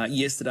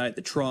 Yesterday at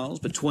the trials,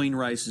 between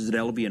races at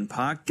Albion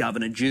Park,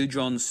 Governor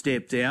Jujon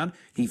stepped out.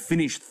 He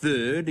finished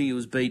 3rd. He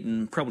was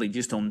beaten probably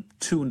just on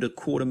 2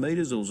 1/4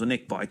 metres. It was a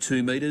neck by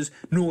 2 metres.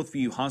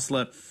 Northview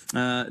Hustler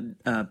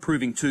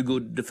proving too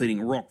good,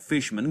 defeating Rock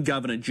Fisherman.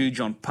 Governor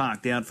Jujon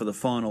parked out for the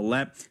final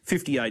lap.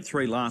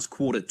 58.3 last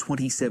quarter,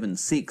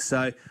 27.6.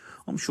 So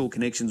I'm sure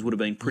Connections would have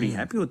been pretty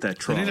happy with that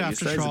trial. They did have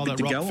to trial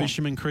that Rock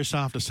Fisherman, Chris,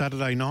 after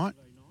Saturday night.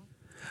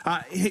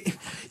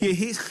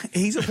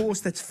 He's a horse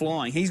that's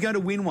flying. He's going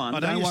to win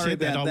one. Don't worry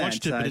about that. I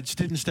watched it, but it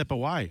didn't step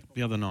away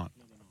the other night.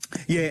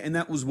 Yeah, and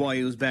that was why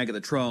he was back at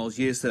the trials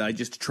yesterday,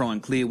 just to try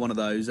and clear one of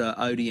those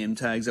ODM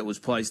tags that was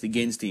placed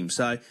against him.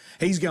 So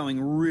he's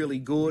going really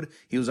good.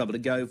 He was able to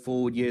go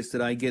forward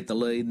yesterday, get the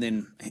lead, and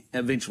then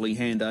eventually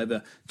hand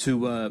over to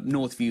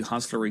Northview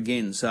Hustler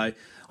again. So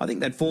I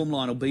think that form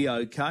line will be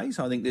okay.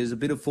 So I think there's a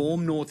bit of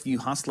form. Northview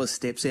Hustler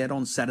steps out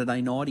on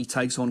Saturday night. He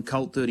takes on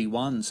Colt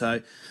 31.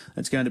 So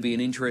that's going to be an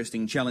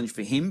interesting challenge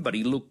for him, but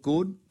he looked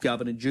good.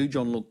 Governor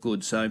Jujon looked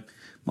good. So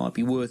might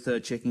be worth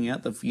checking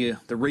out the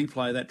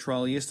replay of that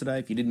trial yesterday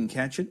if you didn't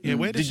catch it. Yeah,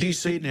 where did you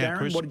see it, now, Darren?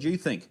 Chris? What did you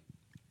think?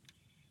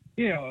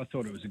 Yeah, I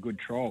thought it was a good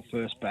trial.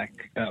 First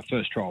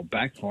trial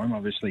back for him.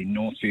 Obviously,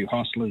 Northview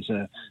Hustlers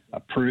are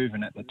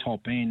proven at the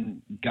top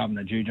end.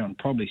 Governor Jujon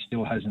probably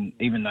still hasn't,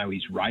 even though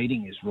his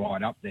rating is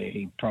right up there,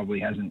 he probably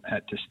hasn't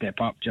had to step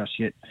up just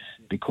yet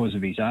because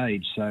of his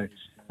age. So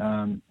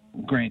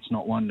Grant's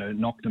not one to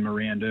knock them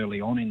around early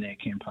on in their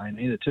campaign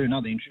either too.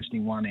 Another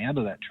interesting one out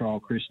of that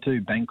trial, Chris,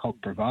 too, Bangkok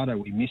Bravado.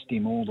 We missed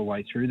him all the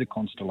way through the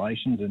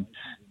Constellations,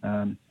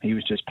 and he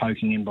was just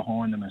poking in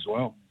behind them as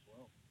well.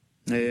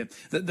 Yeah,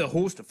 the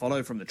horse to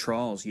follow from the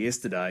trials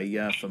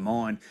yesterday for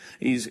mine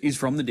is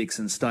from the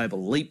Dixon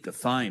stable, Leap to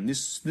Fame.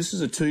 This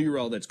is a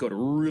 2-year-old that's got a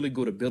really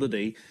good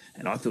ability,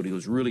 and I thought he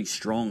was really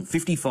strong.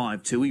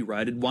 55.2 he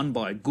rated, won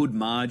by a good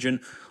margin.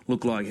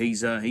 Looked like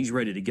he's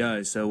ready to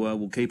go, so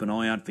we'll keep an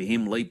eye out for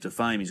him. Leap to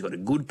Fame. He's got a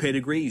good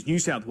pedigree. He's New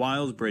South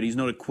Wales bred. He's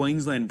not a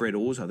Queensland bred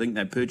horse. I think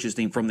they purchased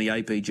him from the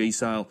APG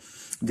sale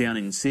down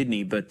in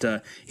Sydney, but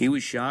he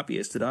was sharp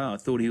yesterday. I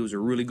thought he was a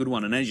really good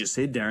one, and as you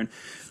said, Darren,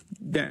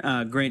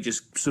 Grant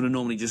just sort of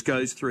normally just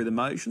goes through the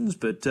motions,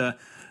 but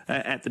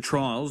at the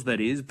trials, that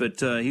is.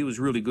 But he was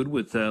really good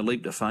with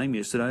Leap to Fame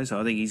yesterday,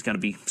 so I think he's going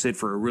to be set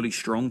for a really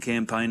strong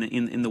campaign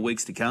in the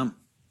weeks to come.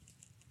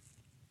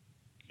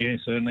 Yeah,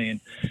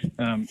 certainly.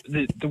 And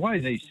the way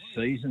this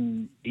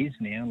season is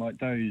now, like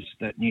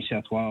that New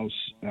South Wales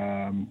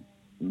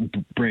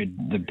the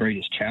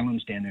Breeders'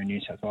 Challenge down there in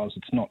New South Wales,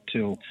 it's not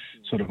till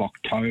sort of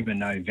October,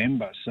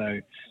 November.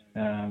 So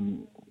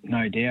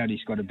no doubt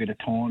he's got a bit of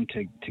time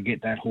to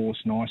get that horse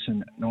nice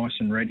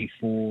and ready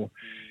for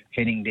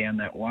heading down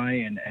that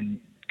way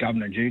and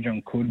Governor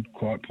Jujong could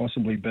quite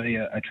possibly be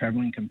a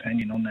travelling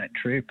companion on that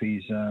trip.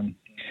 It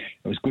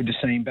was good to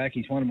see him back.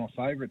 He's one of my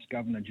favourites,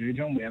 Governor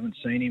Jujong. We haven't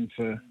seen him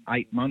for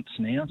 8 months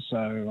now.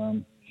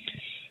 So,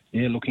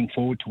 looking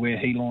forward to where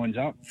he lines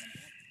up.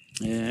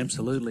 Yeah,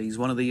 absolutely. He's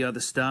one of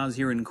the stars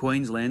here in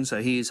Queensland,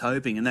 so he is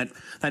hoping, and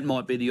that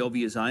might be the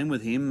obvious aim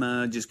with him.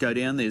 Just go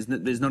down. There's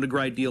not a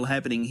great deal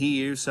happening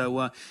here,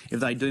 so if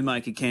they do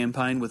make a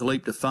campaign with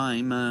Leap to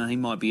Fame, he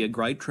might be a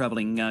great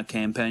travelling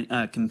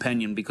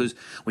companion, because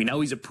we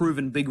know he's a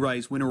proven big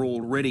race winner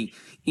already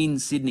in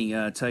Sydney,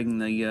 taking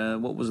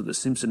the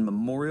Simpson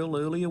Memorial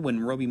earlier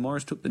when Robbie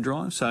Morris took the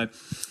drive. So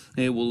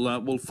yeah,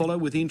 we'll follow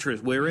with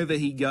interest wherever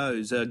he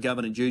goes,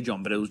 Governor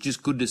Jujong. But it was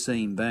just good to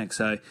see him back.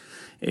 So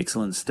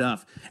excellent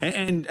stuff.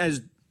 And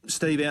as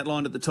Steve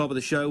outlined at the top of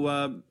the show,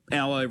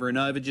 our Over and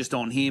Over, just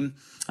on him.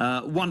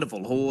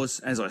 Wonderful horse,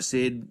 as I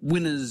said.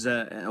 Winners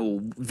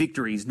or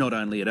victories not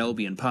only at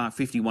Albion Park,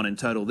 51 in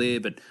total there,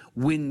 but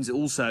wins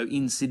also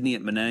in Sydney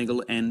at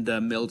Menangle and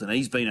Melton.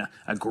 He's been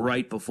a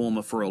great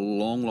performer for a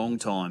long, long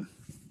time.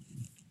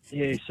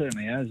 Yeah, he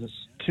certainly has.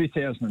 It's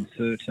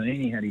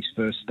 2013 he had his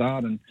first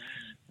start, and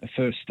the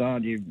first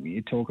start,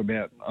 you talk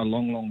about a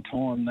long, long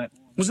time.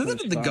 Was it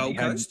at the Gold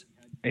Coast?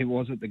 It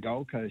was at the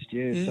Gold Coast,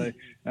 yeah. So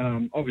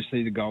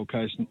obviously the Gold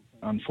Coast,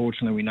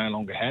 unfortunately, we no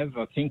longer have.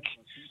 I think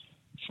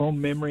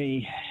from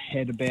memory,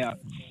 had about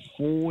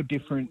 4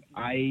 different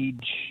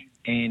age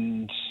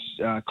and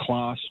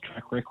class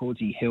track records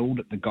he held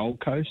at the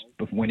Gold Coast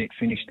when it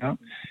finished up.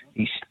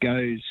 He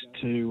goes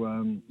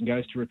to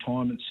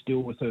retirement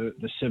still with the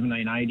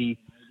 1780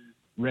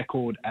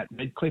 record at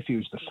Redcliffe. He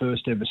was the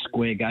first ever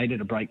square gator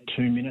to break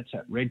 2 minutes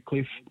at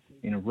Redcliffe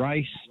in a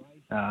race.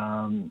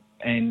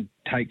 And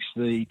takes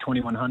the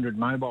 2100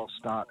 mobile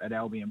start at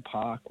Albion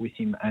Park with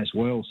him as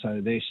well. So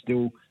they're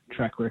still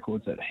track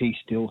records that he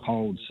still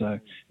holds. So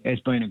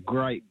it's been a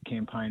great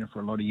campaigner for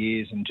a lot of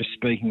years. And just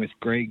speaking with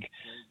Greg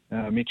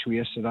Mitchell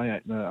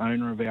yesterday, the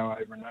owner of our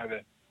Over and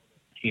Over,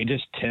 you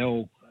just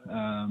tell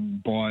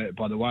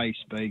by the way he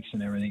speaks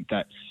and everything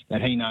that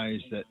he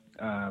knows that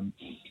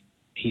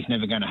he's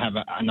never going to have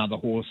another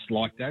horse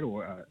like that,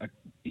 or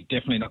he's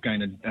definitely not going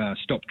to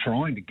stop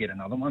trying to get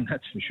another one,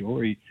 that's for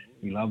sure.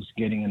 He loves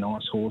getting a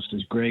nice horse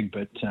as Greg,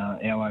 but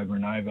our Over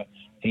and Over,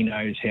 he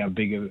knows how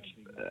big of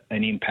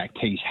an impact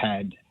he's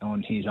had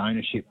on his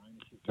ownership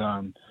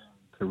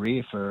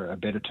career, for a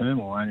better term,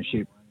 or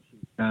ownership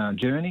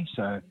journey.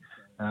 So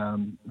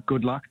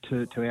good luck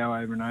to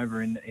our Over and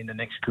Over in the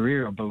next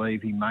career. I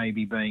believe he may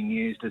be being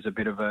used as a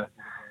bit of a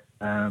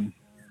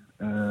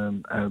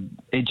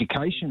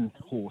education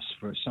horse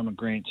for some of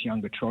Grant's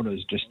younger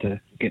trotters, just to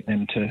get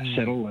them to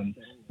settle and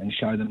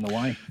show them the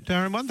way.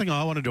 Darren, one thing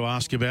I wanted to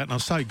ask you about, and I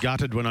was so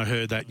gutted when I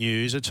heard that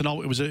news. It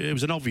was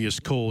an obvious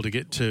call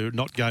to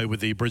not go with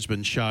the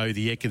Brisbane show,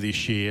 the Ekka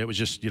this year. It was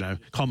just,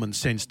 common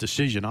sense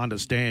decision. I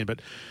understand, but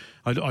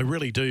I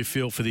really do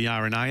feel for the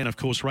RNA, and of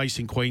course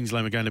Racing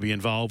Queensland are going to be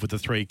involved with the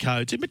 3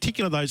 codes. In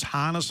particular, those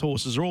harness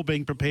horses are all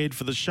being prepared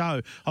for the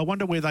show. I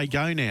wonder where they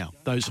go now,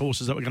 those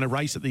horses that were going to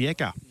race at the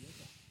Ekka.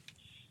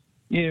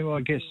 Yeah, well,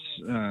 I guess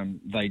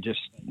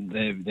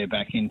they're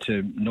back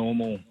into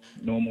normal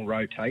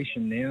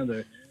rotation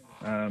now.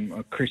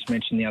 Chris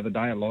mentioned the other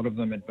day, a lot of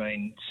them had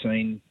been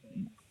seen,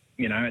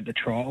 at the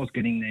trials,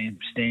 getting their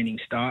standing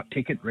start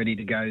ticket ready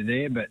to go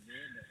there. But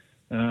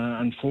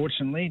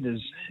unfortunately,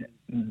 there's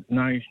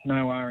no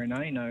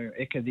RNA, no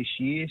Ekka this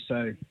year.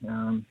 So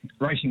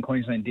Racing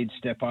Queensland did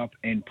step up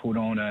and put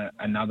on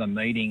another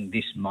meeting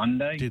this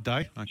Monday. Did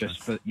they? Okay.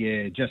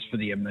 Just for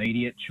the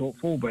immediate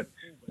shortfall, but.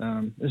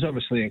 There's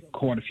obviously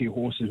quite a few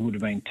horses would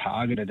have been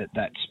targeted at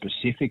that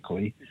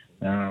specifically,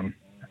 done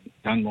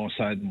more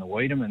so than the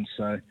Wiedemans.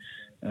 So,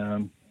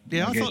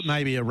 I thought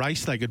maybe a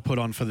race they could put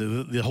on for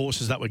the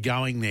horses that were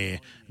going there,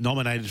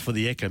 nominated for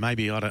the Ekka.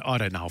 Maybe I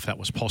don't know if that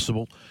was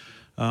possible,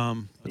 but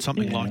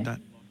something like that.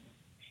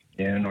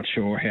 Yeah, I'm not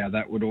sure how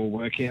that would all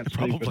work out.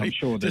 Probably, but I'm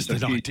sure there's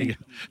just a an few idea. things.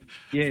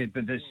 Yeah,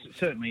 but there's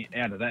certainly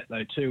out of that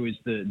though too is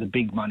the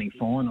big money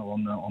final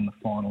on the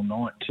final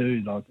night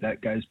too. Like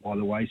that goes by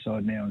the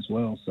wayside now as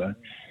well. So,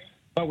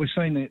 but we've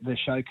seen the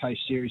showcase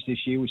series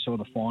this year. We saw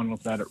the final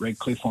of that at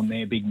Redcliffe on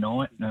their big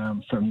night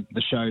from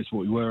the shows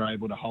we were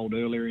able to hold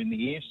earlier in the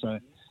year. So.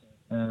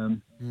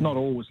 Not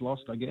all was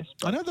lost, I guess.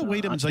 I know the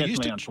Wiedemans, they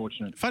used to,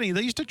 unfortunate. Funny,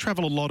 they used to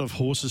travel a lot of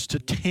horses to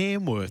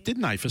Tamworth,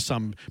 didn't they, for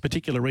some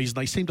particular reason?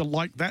 They seem to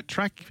like that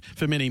track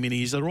for many, many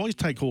years. They'll always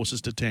take horses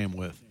to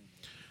Tamworth.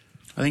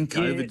 I think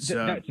COVID's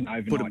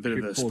put a bit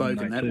of a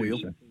spoke in that wheel.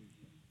 So.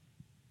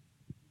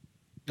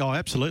 Oh,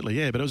 absolutely,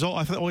 yeah. But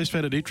I always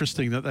found it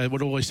interesting that they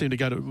would always seem to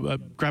go to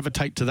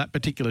gravitate to that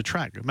particular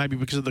track. Maybe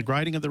because of the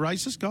grading of the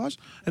races, guys,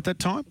 at that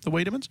time, the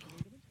Wiedemans?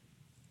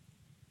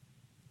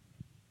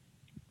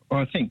 Well,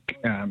 I think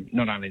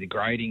not only the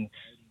grading,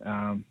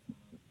 a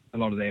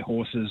lot of their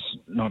horses,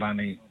 not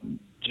only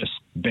just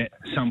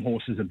some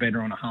horses are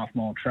better on a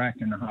half-mile track,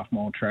 and a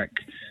half-mile track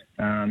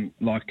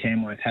like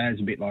Tamworth has,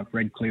 a bit like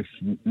Redcliffe,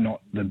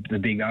 not the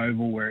big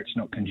oval where it's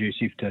not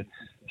conducive to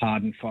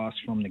hard and fast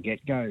from the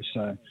get-go.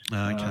 So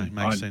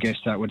I guess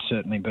that would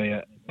certainly be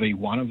be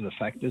one of the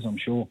factors, I'm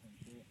sure.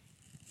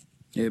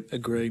 Yep,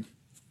 agreed.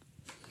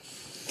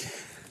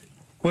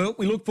 Well,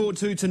 we look forward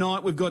to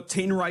tonight. We've got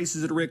 10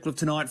 races at Redcliffe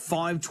tonight,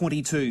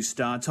 5:22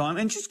 start time.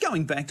 And just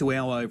going back to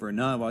our Over and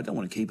Over, I don't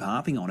want to keep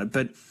harping on it,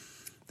 but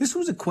this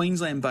was a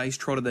Queensland-based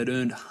trotter that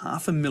earned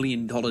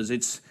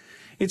 $500,000.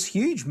 It's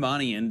huge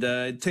money, and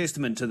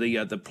testament to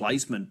the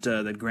placement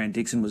that Grant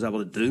Dixon was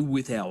able to do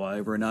with our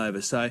Over and Over.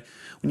 So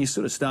when you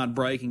sort of start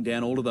breaking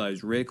down all of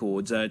those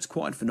records, it's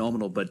quite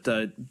phenomenal. But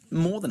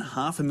more than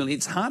 $500,000,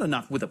 it's hard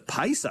enough with a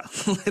pacer,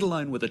 let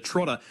alone with a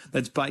trotter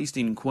that's based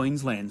in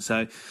Queensland.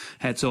 So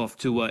hats off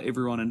to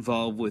everyone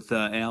involved with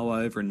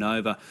our Over and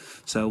Over.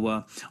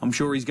 So I'm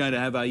sure he's going to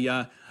have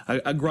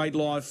a great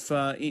life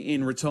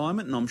in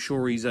retirement, and I'm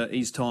sure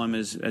his time,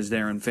 as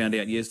Darren found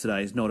out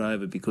yesterday, is not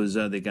over, because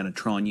they're going to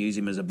try and use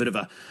him as a bit of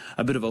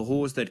a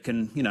horse that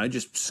can,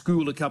 just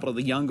school a couple of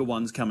the younger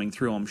ones coming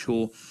through. I'm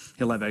sure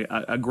he'll have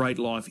a great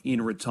life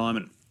in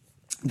retirement.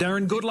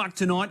 Darren, good luck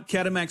tonight.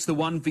 Catamac's the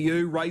one for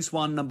you. Race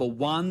 1, number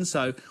 1.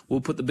 So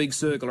we'll put the big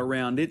circle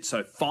around it.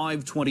 So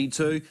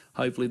 5:22.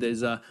 Hopefully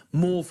there's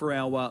more for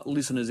our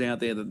listeners out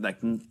there that they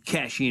can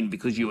cash in,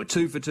 because you were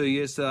 2 for 2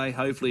 yesterday.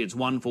 Hopefully it's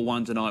 1 for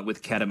 1 tonight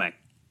with Catamac.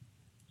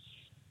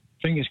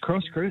 Fingers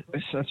crossed, Chris.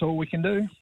 That's all we can do.